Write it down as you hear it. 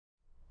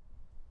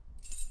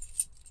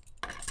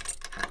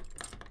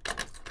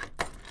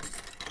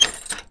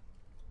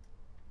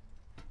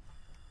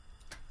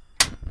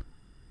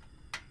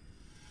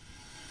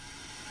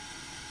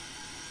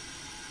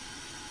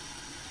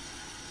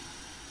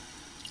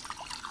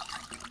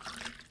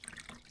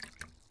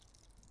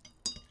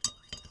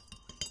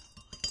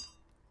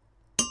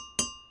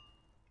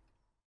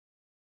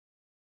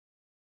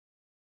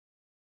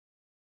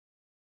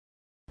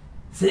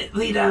Sit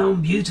thee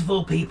down,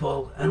 beautiful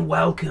people, and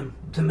welcome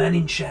to Men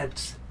in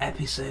Sheds,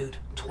 episode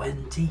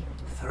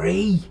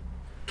 23.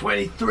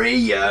 23,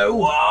 yo!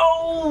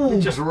 Whoa! We're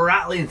just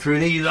rattling through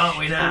these, aren't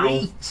we now?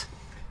 Treat.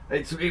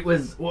 It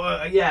was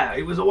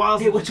a while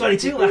since It was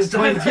 22 last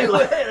time. 22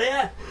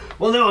 Yeah.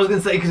 Well, no, I was going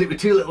to say because it were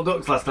two little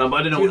ducks last time, but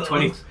I don't know Two what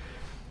 20. little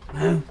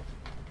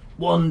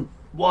No.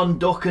 One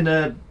duck and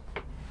a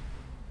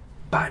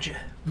Badger.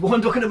 one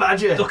duck and a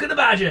badger. Duck and a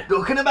badger.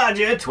 Duck and a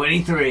badger.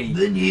 23.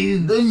 The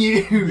news. The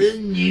news. The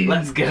news.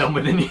 Let's get on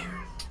with the news.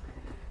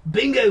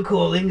 Bingo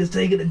calling has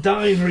taken a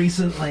dive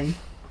recently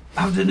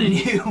after the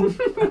new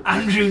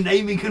Andrew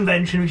naming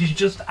convention, which is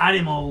just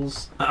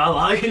animals. I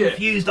like it.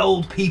 Confused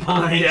old people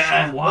Yeah.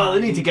 nationwide. Well,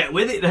 they need to get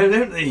with it, though,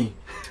 don't they?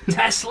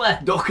 Tesla.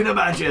 Duck and a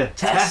badger.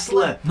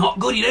 Tesla. Not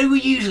good. You know, we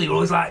usually were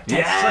always like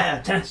Tesla.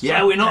 Yeah. Tesla.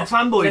 Yeah, we're not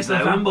fanboys, Tesla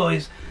though.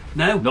 fanboys.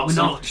 No, Not we're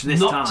so not. much this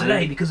not time.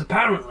 today, because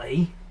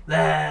apparently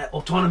their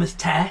autonomous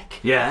tech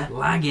Yeah.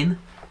 lagging.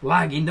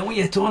 Don't want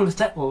your autonomous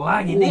tech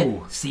lagging.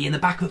 Ooh. See in the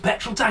back of a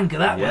petrol tanker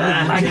that Yeah,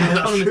 one. Lagging that's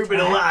autonomous true, bit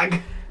of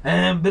tech.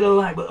 lag. Bit of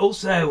lag, but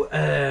also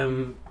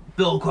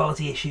build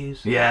quality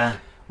issues. Yeah.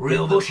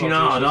 Real They're pushing build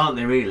quality hard, issues. aren't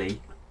they,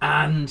 really?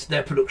 And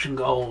their production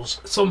goals.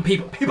 Some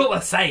people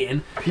are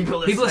saying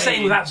People are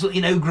saying with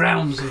absolutely no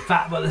grounds in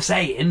fact, but they're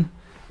saying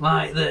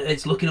like that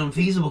it's looking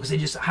unfeasible because they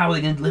just how are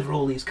they going to deliver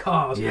all these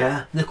cars?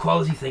 Yeah. The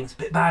quality thing's a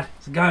bit bad.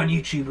 There's a guy on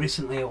YouTube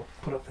recently. I'll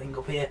put a thing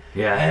up here.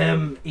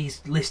 Yeah.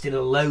 He's listed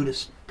a load of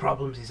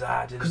problems he's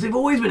had. Because they've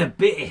always been a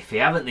bit iffy,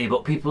 haven't they?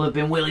 But people have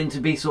been willing to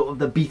be sort of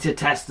the beta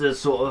testers,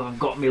 sort of, I've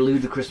got me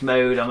ludicrous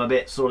mode, I'm a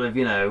bit sort of,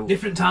 you know...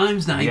 Different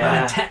times now. You're Yeah.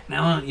 buying tech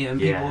now, aren't you? And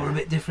people Yeah. are a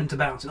bit different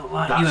about it. Not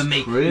like That's you and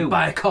me. true. You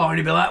buy a car and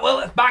you'd be like, well,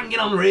 it's banging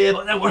on the rear,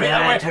 but don't worry, Yeah,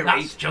 don't worry. don't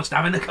That's just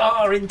having the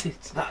car, isn't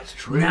it? That's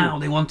true. Now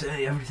they want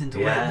everything to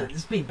Yeah. work.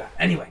 It's been bad.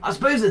 Anyway. I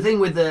suppose the thing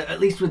with at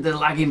least with the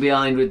lagging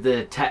behind with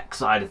the tech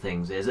side of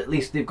things is at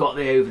least they've got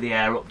the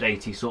over-the-air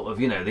updatey sort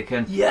of, you know, they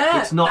can... Yeah,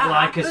 It's not that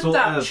like a happened, sort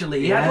of... actually.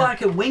 He Yeah. had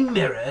like a wing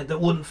mirror that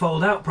wouldn't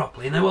fold out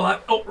properly, and they were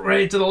like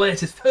upgraded to the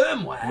latest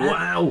firmware.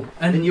 Wow.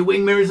 And your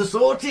wing mirrors are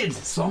sorted.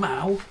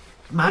 Somehow.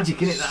 Magic,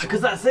 isn't it?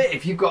 Because that's it.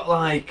 If you've got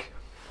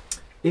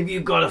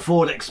a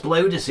Ford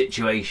Exploder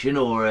situation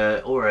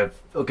or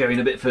going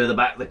a bit further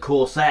back, the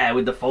Corsair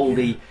with the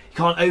foldy, you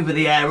can't over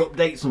the air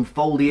update some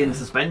foldy in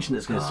suspension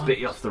that's going to spit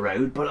you off the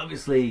road. But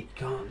obviously,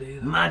 Can't do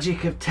that.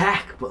 magic of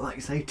tech. But like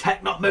you say,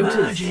 tech not motors.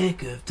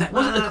 Magic of tech.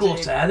 Was it the Magic.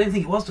 Corsair? I don't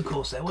think it was the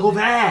Corsair. Was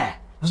Corvair. it?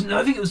 No,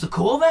 I think it was the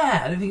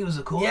Corvair. I don't think it was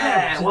the Corvair.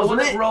 Yeah, Was wasn't the one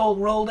it? that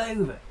rolled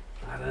over?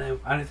 I don't know.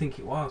 I don't think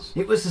it was.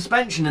 It was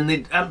suspension, and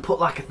they hadn't put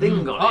like a thing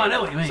on it. Oh, I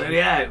know what you mean. So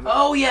yeah.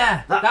 Oh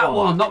yeah, That that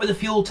one. one. Not with the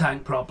fuel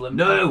tank problem.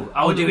 No,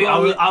 I was the doing.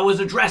 rolling- I was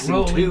addressing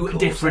rolling two Corsair.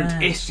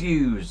 different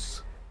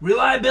issues.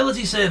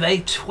 Reliability Survey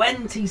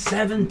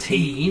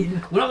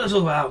 2017. We're not going to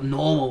talk about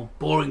normal,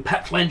 boring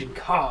petrol engine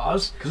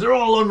cars. Because they're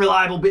all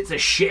unreliable bits of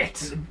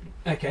shit.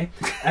 Okay.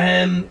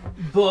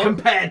 But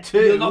Compared to...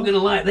 you're not going to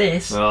like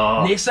this.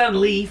 Oh. Nissan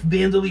Leaf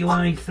BMW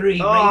i3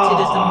 rated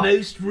Oh. as the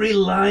most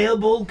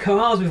reliable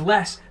cars with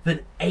less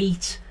than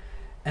 8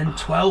 and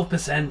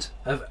 12%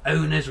 of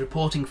owners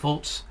reporting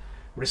faults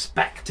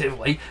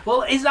respectively.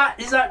 Well, is that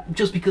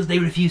just because they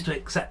refuse to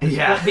accept it?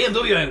 Yeah. Like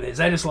BMW owners,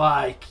 they're just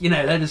like,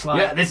 Yeah,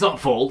 it's not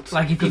fault.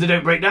 Like if because you- they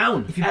don't break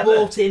down. if you ever.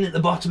 bought in at the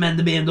bottom end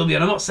of BMW,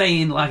 and I'm not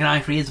saying like an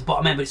i3 is the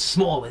bottom end, but it's the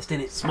smallest,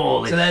 isn't it?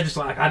 Smallest. So they're just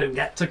like, I don't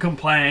get to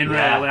complain,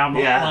 Yeah, really. I'm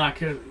not yeah.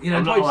 like, I'm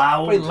not probably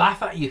allowed.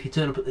 laugh at you if you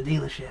turn up at the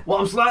dealership. What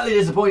I'm slightly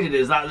disappointed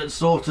is that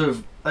sort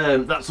of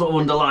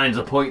underlines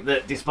a point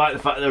that despite the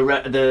fact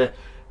that the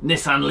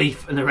Nissan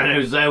Leaf and the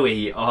Renault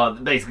Zoe are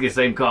basically the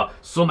same car,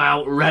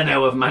 somehow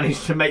Renault have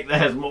managed to make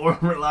theirs more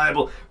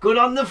unreliable. Good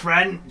on the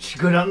French.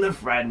 Good on the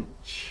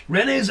French.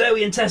 Renault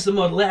Zoe and Tesla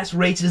Model S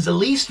rated as the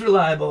least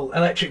reliable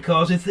electric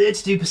cars with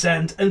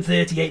 32% and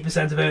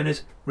 38% of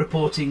owners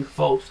reporting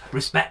faults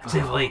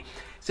respectively.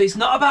 So it's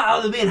not about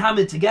how they're being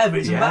hammered together,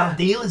 it's Yeah. about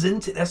dealers,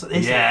 isn't it? That's what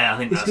they say. Yeah, I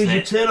think it's that's because you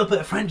it. turn up at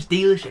a French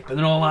dealership and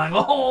they're all like,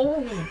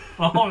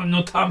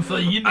 no time for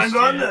you. I'm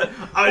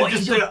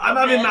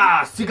having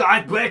my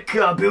cigarette break.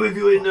 I'll be with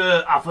you in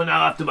half an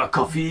hour after my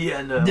coffee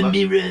and The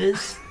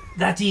mirrors,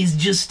 that is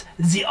just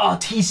the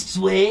artist's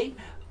way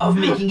of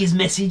making his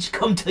message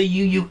come to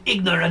you, you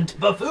ignorant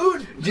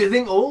buffoon. Do you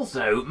think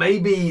also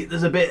maybe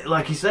there's a bit,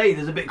 like you say,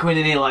 there's a bit coming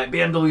in here like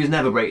BMWs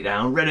never break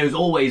down, Renaults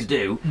always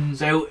do.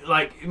 So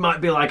like it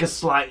might be like a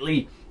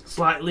slightly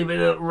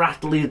bit of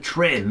rattly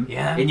trim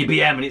in your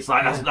BM, and it's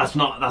like that's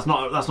not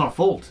a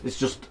fault. It's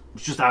just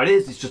how it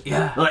is. It's just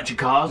electric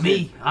cars.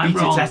 I'm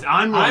wrong.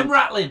 I'm wrong. I'm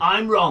rattling.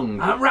 I'm wrong.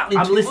 I'm rattling.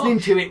 I'm too listening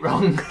much. to it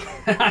wrong.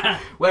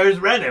 Whereas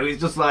Renault is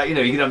just like, you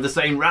can have the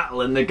same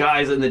rattle and the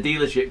guys in the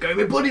dealership going,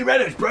 "My bloody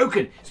Renault, it's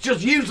broken. It's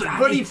just useless.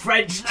 Bloody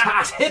French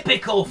tat.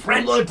 Typical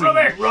French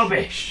Bloody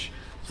rubbish."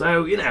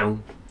 So,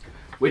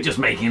 we're just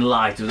making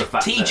light of the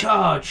fact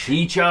T-charge.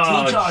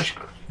 T-charge.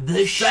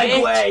 The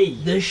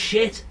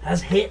shit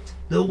has hit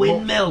the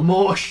windmill.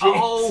 More shit.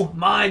 Oh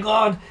my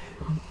god.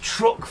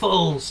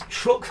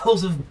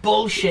 Truckfuls of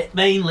bullshit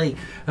mainly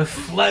have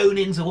flown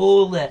into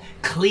all the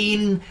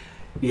clean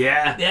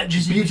Yeah,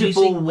 just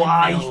beautiful producing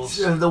white windmills.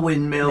 of the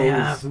windmills. They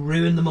have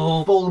ruined them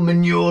all. Full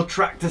manure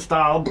tractor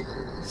style.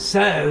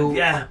 So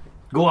Yeah,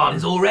 go on.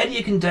 there's already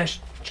a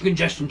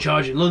congestion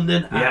charge in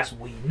London, as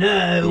we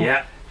know.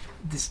 Yeah.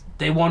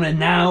 They want to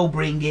now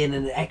bring in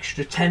an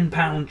extra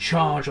 £10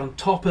 charge on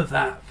top of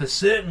that for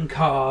certain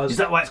cars. Is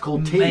that why it's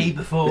called T? Maybe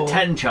before the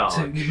 10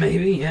 charge.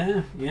 Maybe,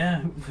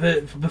 yeah.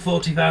 For before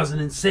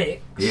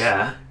 2006.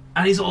 Yeah.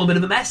 And it's all a bit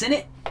of a mess, isn't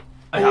it?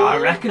 I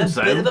reckon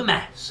so. A bit of a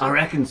mess. I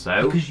reckon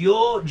so. Because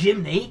your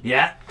Jimny,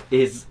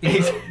 is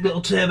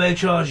little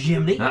turbocharged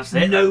Jimny. That's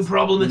it. No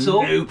problem at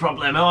all. No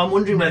problem. Oh, I'm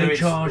wondering No whether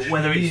charge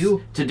it's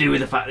for to do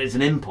with the fact that it's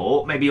an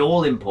import. Maybe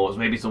all imports.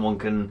 Maybe someone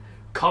can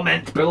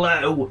comment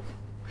below.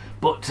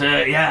 But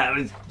yeah,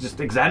 it's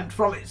just exempt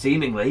from it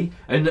seemingly,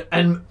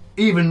 and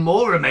even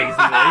more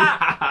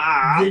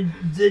amazingly,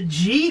 the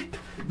Jeep,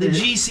 the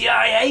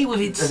GCIA with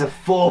its there's a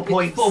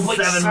 4.7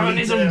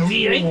 litre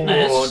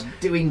V8-ness.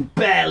 doing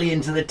barely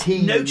into the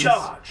teens. No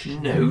charge.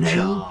 No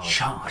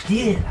charge. Do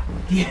you hear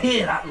that? Do you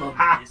hear that,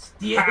 Londoners?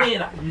 Do you hear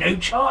that? No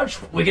charge.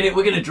 We're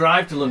gonna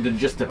drive to London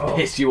just to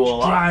piss you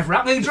all off.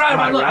 I'm going to drive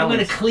around. Look, I'm going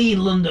to clean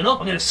London up.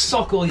 I'm going to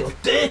sock all your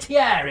dirty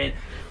air in.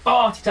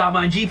 Fart it out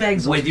my Jeep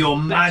exhaust. With your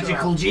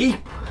magical Jeep.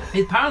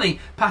 It apparently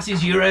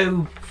passes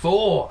Euro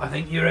 4, I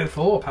think, Euro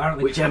 4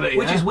 apparently. Which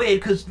is weird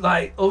because,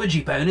 like, other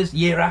Jeep owners,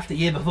 year after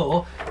year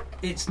before,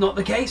 it's not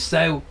the case,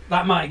 so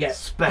that might get...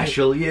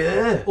 Special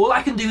year. All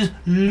I can do is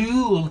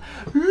LOOL.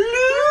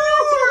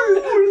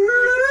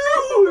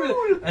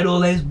 And all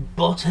those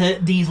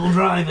butt-hurt diesel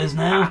drivers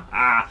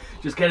now.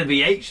 Just get a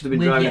V8, should have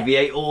been driving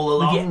V8 all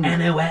along. With your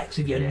NOx,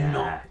 with your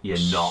NOx. Your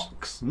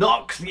NOx.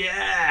 NOx,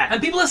 yeah!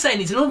 And people are saying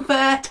it's an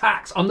unfair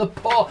tax on the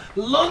poor.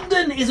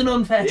 London is an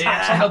unfair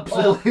tax on the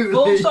absolutely.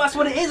 poor. Also, that's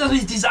what it is. That's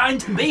what it's designed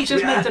to be. It's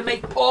just meant to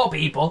make poor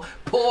people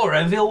poorer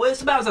and feel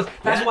worse about themselves.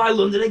 That's why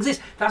London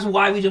exists. That's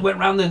why we just went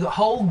around the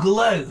whole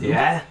globe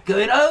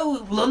going,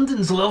 oh,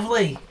 London's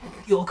lovely.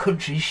 Your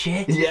country's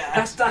shit.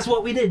 Yeah. That's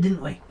what we did,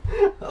 didn't we?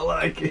 I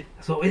like it.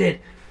 That's what we did.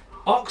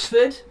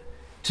 Oxford,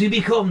 to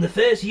become the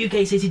first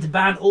UK city to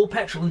ban all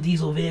petrol and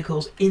diesel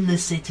vehicles in the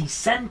city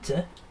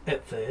centre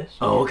at first.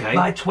 Oh, okay.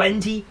 By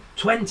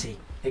 2020,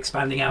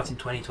 expanding out in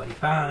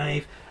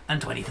 2025 and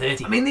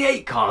 2030. I mean, they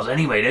hate cars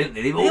anyway, don't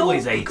they? They've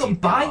always hated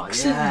got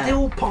bikes cars. and they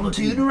all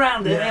pontoon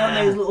around it. They on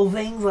those little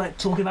things like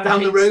talking about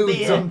down the roads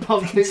Shakespeare. on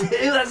pontoon.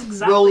 That's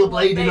exactly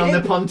rollerblading on the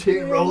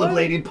pontoon.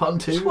 Rollerbladed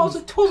pontoon. Twas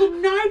a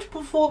night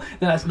before.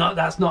 No,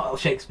 that's not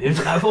Shakespeare.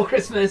 It's a night before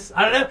Christmas.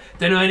 I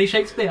don't know any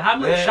Shakespeare.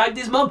 Hamlet shagged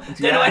his mum.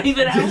 Don't know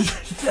anything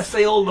else. Yes,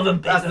 they all love a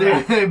bit of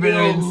that. Bit of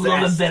incest.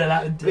 Love a bit of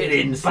that. Bit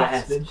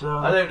incest.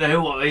 I don't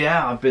know what.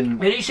 Yeah, I've been.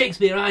 The only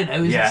Shakespeare I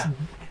know is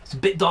it's a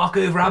bit dark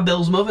over our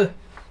Bill's mother.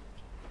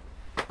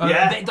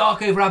 A bit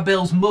dark over our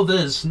Bill's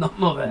mothers, not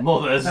mother.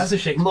 Mothers. That's a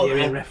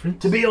Shakespearean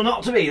reference. To be or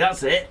not to be,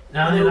 that's it.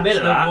 A little bit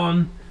of that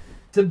one.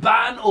 To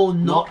ban or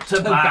not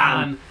to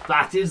ban?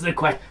 That is the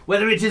question.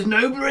 Whether it is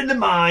nobler in the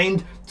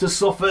mind to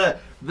suffer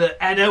the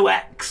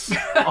NOx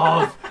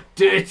of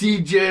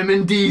dirty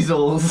German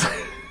diesels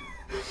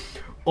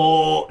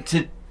or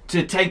to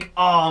take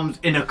arms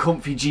in a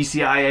comfy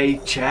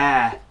GCIA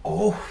chair.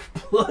 Oh,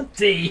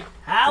 bloody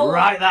hell.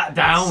 Write that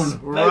down.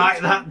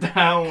 Write that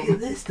down.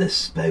 This the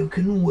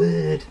spoken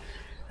word.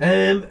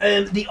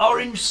 The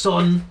Orange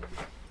Sun.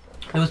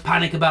 There was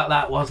panic about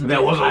that, wasn't there?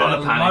 There was a lot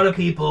of panic. A lot of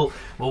people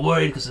were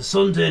worried because the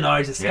sun turned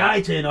orange, the sky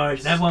turned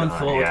orange, and everyone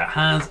thought,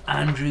 has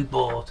Andrew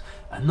bought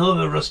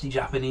another rusty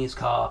Japanese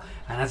car,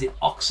 and has it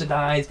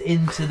oxidised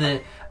into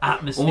the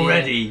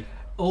atmosphere?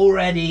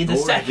 Already, the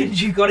second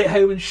you got it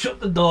home and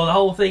shut the door, the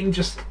whole thing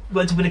just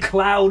went up in a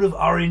cloud of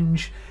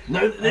orange.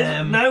 No,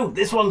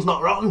 this one's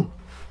not rotten.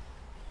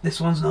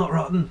 This one's not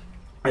rotten.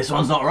 This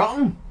one's not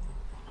rotten.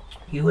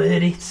 You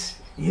heard it.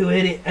 You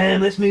heard it.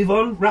 Let's move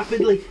on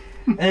rapidly.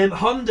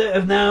 Honda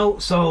have now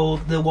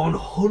sold the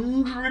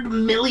 100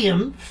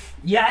 millionth,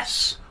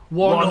 yes,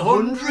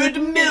 100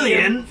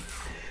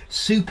 millionth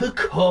Super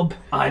Cub.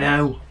 I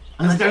know.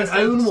 And they don't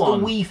own one.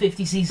 The wee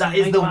 50cc. That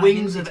is the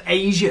wings of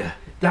Asia.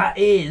 That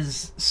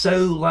is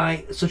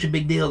such a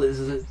big deal.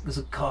 There's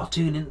a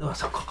cartoon in there.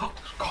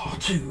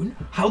 Cartoon?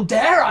 How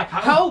dare I?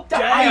 How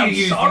dare I? I'm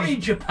sorry,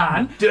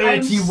 Japan.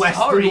 Dirty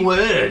Western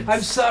words.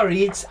 I'm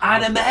sorry. It's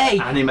anime.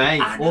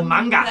 Anime or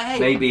manga,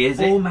 maybe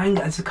is it? Or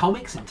manga. It's a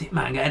comics, isn't it?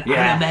 Manga. And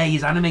anime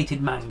is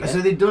animated manga. So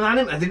they've done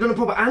anime. They've done a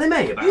proper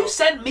anime about. You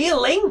sent me a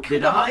link.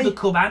 Did the I? Honda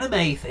Cub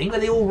anime thing where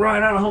they all ride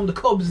around a Honda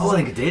Cubs. Oh, I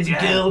think I did.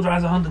 A girl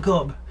drives a Honda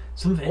Cub.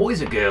 Something.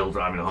 Always a girl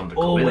driving a Honda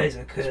Cub. Always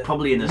a girl. It's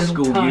probably in a Little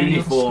school tiny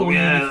uniform. school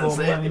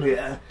uniform.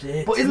 Yeah.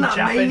 But isn't that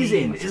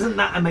amazing? Isn't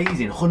that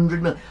amazing?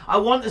 100 million. I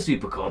want a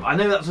Super Cub. I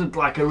know that's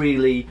like a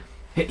really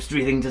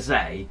hipstery thing to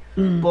say,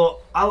 but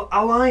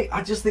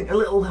I just think a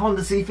little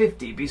Honda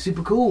C50 would be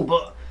super cool.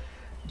 But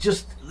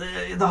just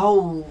the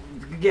whole,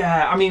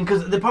 I mean,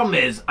 because the problem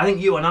is, I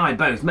think you and I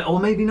both, or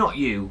maybe not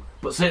you,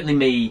 but certainly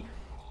me.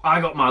 I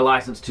got my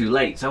licence too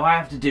late, so I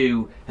have to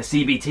do a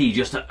CBT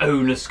just to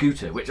own a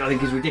scooter, which I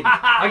think is ridiculous.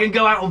 I can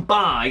go out and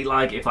buy,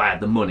 like, if I had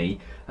the money,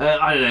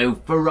 I don't know,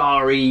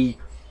 Ferrari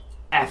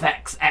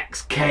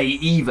FXXK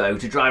Evo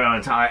to drive around an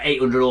entire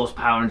 800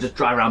 horsepower and just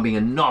drive around being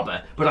a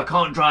knobber, but I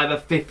can't drive a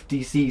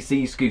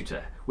 50cc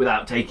scooter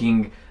without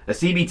taking a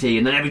CBT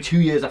and then every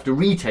 2 years I have to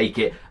retake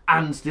it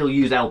and still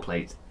use L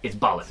plates. It's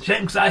bollocks.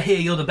 Shame, because I hear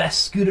you're the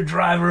best scooter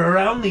driver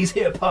around these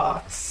here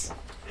parts.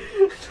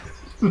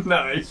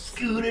 Nice.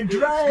 Scooter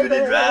driver.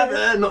 Scooter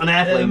driver, not an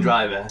airplane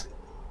driver.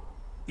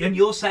 And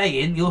you're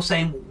saying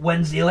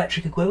when's the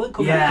electric equivalent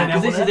coming? Yeah,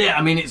 because this is it.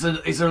 I mean, it's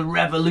a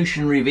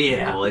revolutionary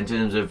vehicle in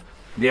terms of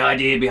the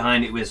idea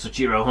behind it with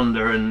Soichiro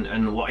Honda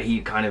and what he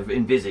kind of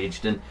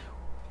envisaged. And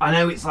I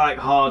know it's like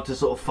hard to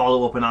sort of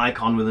follow up an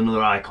icon with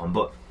another icon,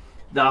 but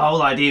the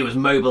whole idea was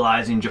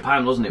mobilising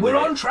Japan, wasn't it? We're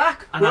on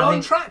track. And We're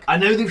on track. I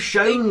know they've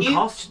shown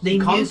They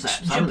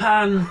concepts. nuked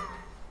Japan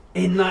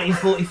in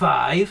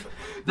 1945.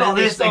 Not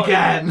this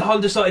again.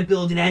 Honda started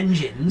building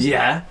engines.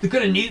 Yeah. They're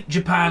going to nuke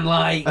Japan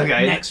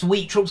next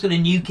week. Trump's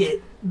going to nuke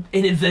it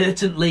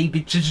inadvertently to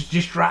just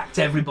distract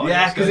everybody.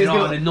 Yeah, because it's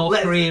going to in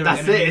North Korea.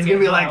 That's it. It's going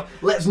to be like,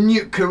 let's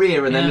nuke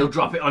Korea and then they'll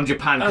drop it on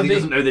Japan because he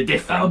doesn't know the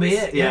difference. That'll be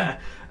it. Yeah.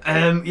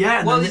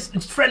 Well,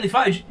 it's friendly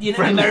fire. You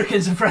know,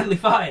 Americans are friendly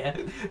fire.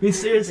 I mean,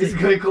 seriously. It's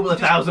going a couple of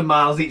thousand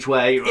miles each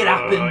way.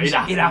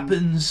 It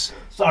happens.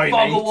 Sorry,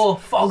 fog mate. of war.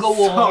 Fog of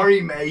war.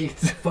 Sorry, mate.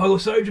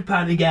 Sorry,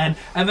 Japan again.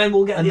 And then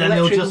we'll get and the then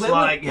electric they'll just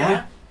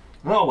equivalent.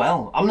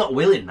 Well, I'm not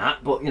willing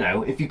that, but you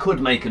know, if you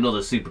could make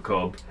another Super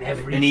Cub,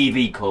 an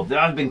EV Cub, there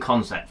have been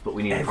concepts, but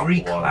we need a proper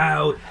one.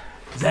 Cloud.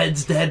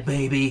 Zed's dead,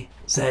 baby.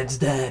 Zed's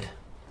dead.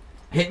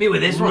 Hit me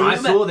with this one. I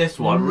saw this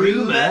one.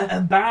 Rumour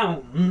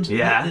abound.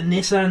 Yeah. The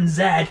Nissan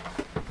Z.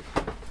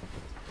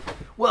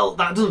 Well,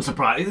 that doesn't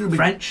surprise me.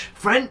 French.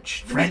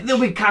 They'll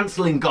be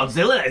cancelling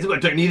Godzilla. I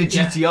don't need a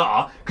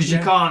GTR because you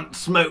can't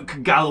smoke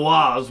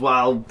Galois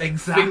while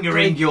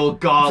fingering your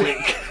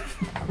garlic.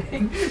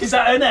 Is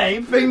that her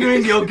name?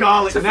 Fingering your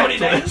garlic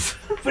necklace.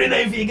 Funny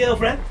name for your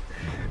girlfriend.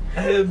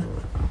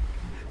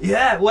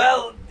 Yeah,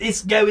 well,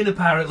 it's going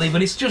apparently,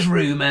 but it's just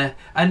rumour,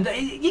 and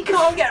you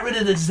can't get rid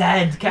of the Z,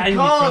 can you?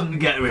 Can't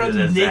get rid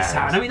of the Nissan. Z.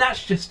 I mean,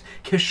 that's just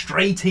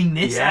castrating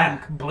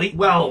Nissan completely.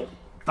 Well,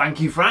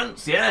 thank you,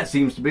 France. Yeah, it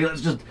seems to be.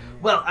 Let's just.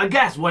 Well, I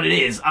guess what it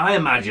is, I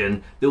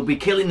imagine they'll be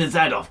killing the Z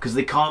off because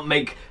they can't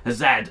make a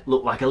Z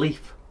look like a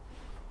leaf.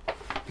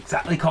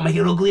 Exactly, can't make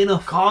it ugly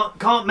enough.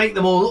 Can't make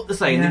them all look the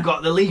same. Yeah. They've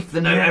got the leaf,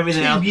 the note,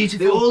 everything else.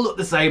 Beautiful. They all look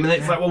the same, and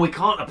it's like, well, we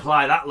can't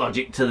apply that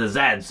logic to the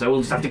Z, so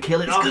we'll just have to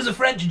kill it off. It's because the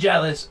French are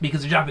jealous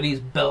because the Japanese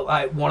built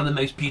like one of the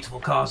most beautiful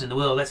cars in the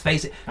world. Let's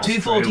face it,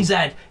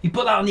 240Z. You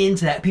put that on the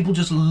internet, people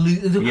just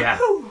lose. Yeah.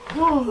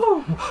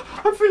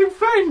 I'm feeling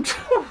faint.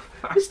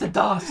 Mr.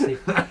 Darcy.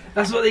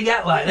 That's what they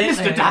get like.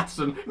 Mr.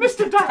 Datsun.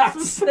 Mr.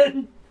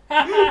 Datsun.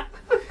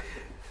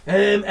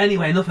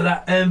 Anyway, enough of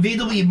that.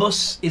 VW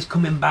Bus is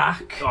coming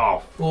back.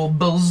 Oh. Or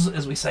Buzz,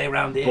 as we say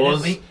around here.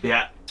 Buzz, don't we?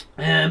 yeah.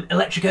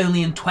 Electric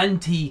only in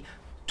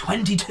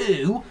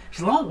 2022. It's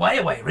a long way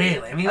away,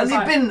 really. I mean,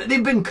 and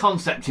they've been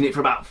concepting it for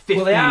about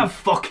 15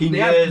 fucking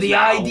years the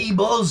now. ID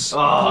Buzz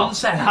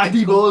concept.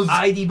 ID Buzz.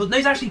 ID Buzz. No,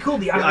 it's actually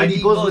called the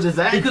ID Buzz with a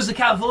Z. Because the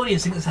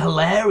Californians think it's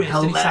hilarious.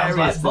 And it sounds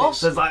like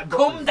Bus.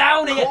 Come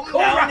down here.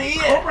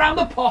 Come round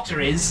the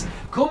Potteries.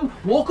 Come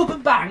walk up a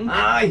bank.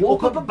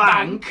 Walk up a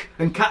bank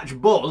and catch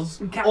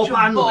Buzz. And catch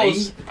up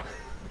Buzz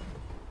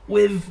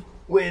with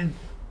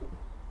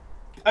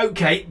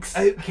oatcakes.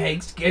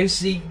 Oatcakes. Go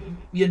see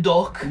your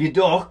duck. Your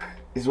duck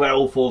is where it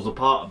all falls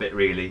apart a bit,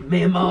 really.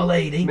 Me and my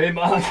lady.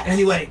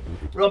 Anyway,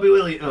 Robbie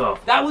Williams. Oh.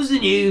 that was the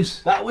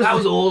news. That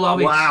was all of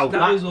it. Wow.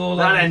 That was all.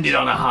 That ended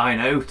on a high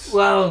note.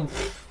 Well,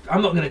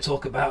 I'm not going to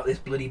talk about this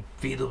bloody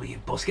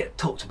VW bus. Get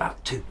talked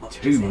about too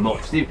much.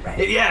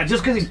 Yeah,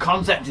 just because he's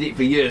concepted it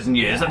for years and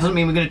years, that doesn't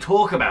mean we're going to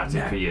talk about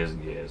it for years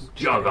and years.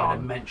 Jog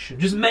on.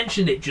 Just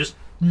mention it. Just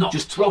not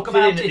talk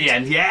about it at the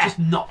end. Yeah. Just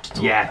not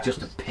talk about it. Just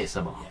to piss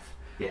them off.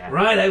 Yeah.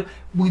 Righto,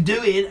 we're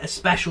doing a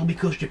special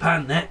because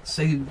Japan next,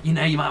 so you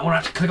know you might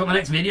want to click on the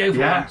next video for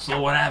once or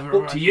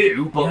whatever. Up to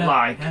you,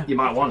 but you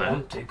might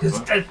want to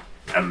because there's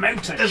a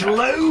motor. There's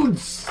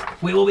loads.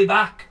 We will be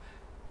back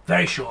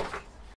very shortly.